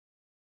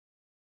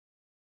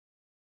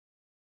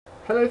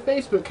Hello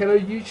Facebook, hello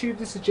YouTube,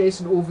 this is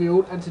Jason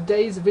Orville, and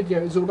today's video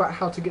is all about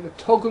how to get the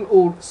toggle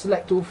all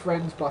select all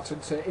friends button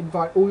to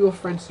invite all your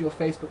friends to your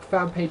Facebook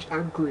fan page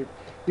and group.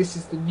 This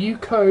is the new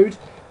code.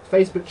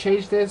 Facebook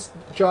changed this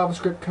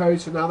JavaScript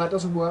code, so now that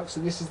doesn't work,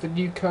 so this is the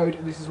new code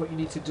and this is what you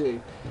need to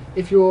do.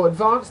 If you're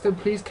advanced, then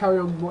please carry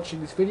on watching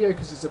this video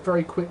because it's a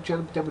very quick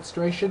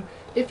demonstration.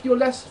 If you're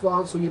less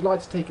advanced or you'd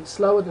like to take it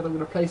slower, then I'm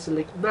going to place a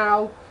link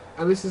now,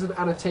 and this is an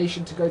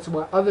annotation to go to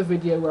my other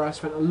video where I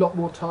spent a lot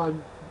more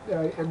time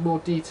and more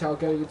detail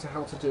going into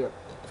how to do it.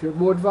 If you're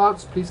more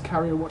advanced, please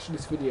carry on watching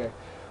this video.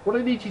 What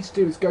I need you to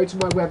do is go to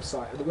my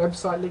website, and the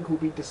website link will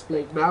be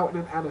displayed now in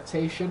an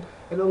annotation,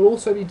 and it will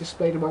also be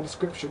displayed in my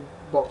description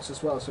box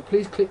as well, so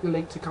please click the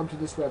link to come to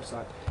this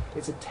website.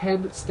 It's a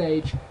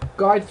 10-stage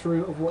guide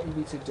through of what you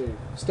need to do.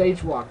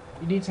 Stage 1,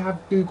 you need to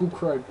have Google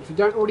Chrome. If you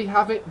don't already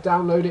have it,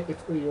 download it.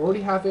 If you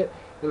already have it,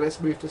 then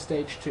let's move to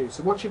stage 2.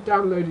 So once you've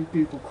downloaded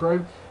Google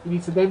Chrome, you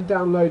need to then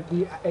download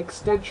the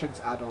extensions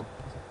add-on.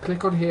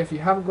 Click on here. If you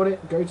haven't got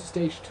it, go to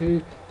stage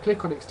 2,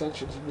 click on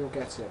extensions and you'll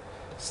get it.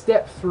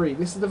 Step 3,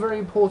 this is the very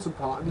important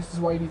part, and this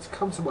is why you need to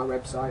come to my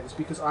website. It's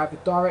because I have a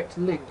direct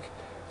link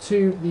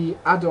to the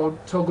add-on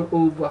toggle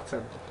all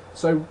button.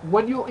 So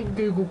when you're in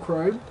Google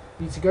Chrome,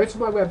 you need to go to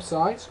my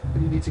website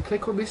and you need to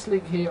click on this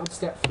link here on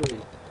step 3,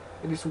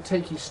 and this will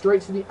take you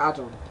straight to the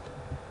add-on.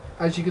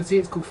 As you can see,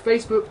 it's called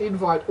Facebook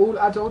Invite All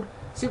add-on.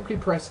 Simply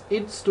press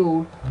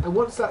install, and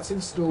once that's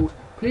installed,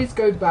 please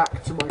go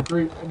back to my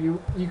group and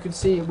you can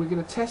see, and we're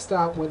going to test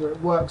out whether it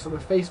works on a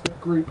Facebook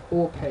group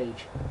or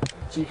page.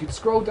 So you can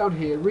scroll down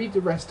here, read the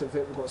rest of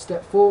it. We've got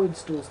step 4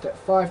 install, step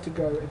 5 to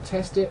go and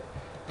test it.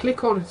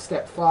 Click on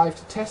step 5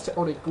 to test it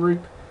on a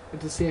group and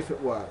to see if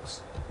it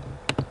works.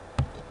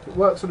 If it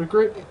works on a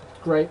group,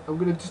 great. I'm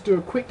going to just do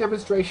a quick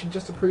demonstration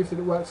just to prove that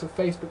it works on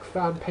Facebook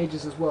fan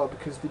pages as well,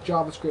 because the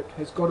JavaScript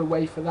has gone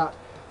away for that.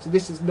 So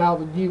this is now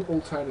the new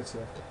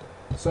alternative.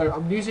 So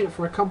I'm using it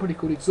for a company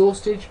called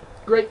Exhaustage.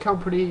 Great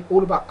company,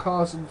 all about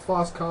cars and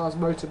fast cars,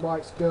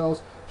 motorbikes,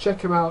 girls. Check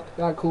them out.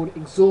 They're called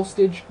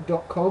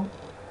exhaustage.com,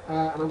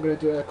 and I'm going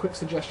to do a quick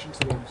suggestion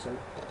to them. So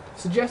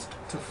suggest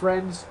to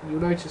friends, and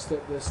you'll notice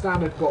that the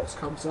standard box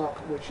comes up,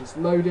 which is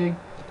loading.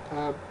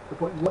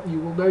 But what you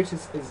will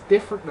notice is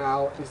different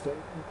now is that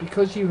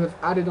because you have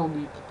added on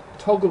the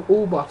toggle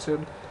all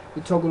button,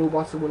 the toggle all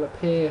button will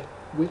appear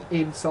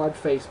inside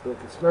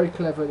Facebook. It's very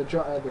clever.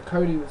 The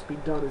coding that's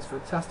been done is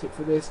fantastic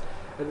for this,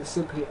 and it's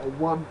simply a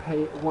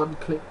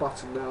one-click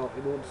button now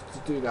in order to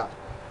do that.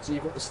 So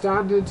you've got the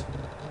standard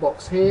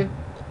box here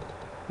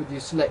with your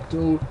select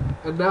all,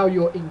 and now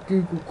you're in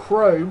Google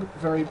Chrome.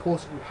 Very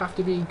important, you have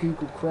to be in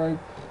Google Chrome.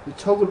 The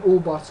toggle all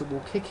button will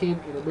kick in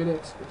a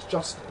minute. It's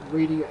just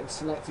reading it and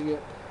selecting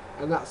it,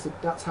 and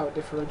that's how it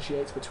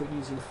differentiates between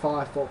using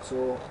Firefox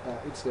or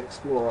Internet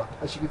Explorer.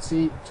 As you can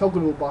see,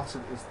 toggle all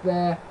button is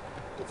there.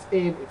 It's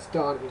in, it's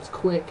done, it's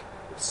quick,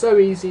 it's so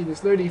easy,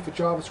 there's no need for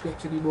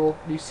JavaScript anymore.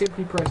 You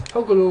simply press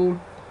toggle all,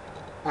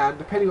 and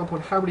depending upon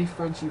how many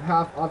friends you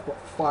have, I've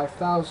got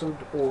 5,000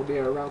 or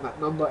near around that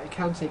number. It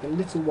can take a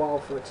little while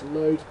for it to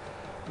load,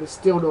 but it's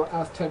still not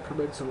as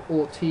temperamental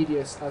or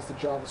tedious as the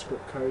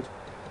JavaScript code.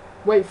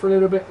 Wait for a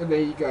little bit, and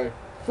there you go.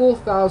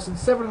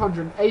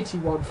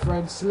 4,781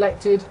 friends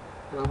selected,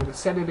 and I'm going to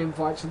send an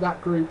invite to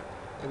that group,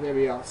 and there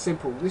we are.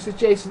 Simple. This is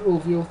Jason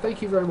Orville.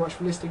 Thank you very much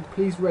for listening.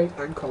 Please rate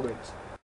and comment.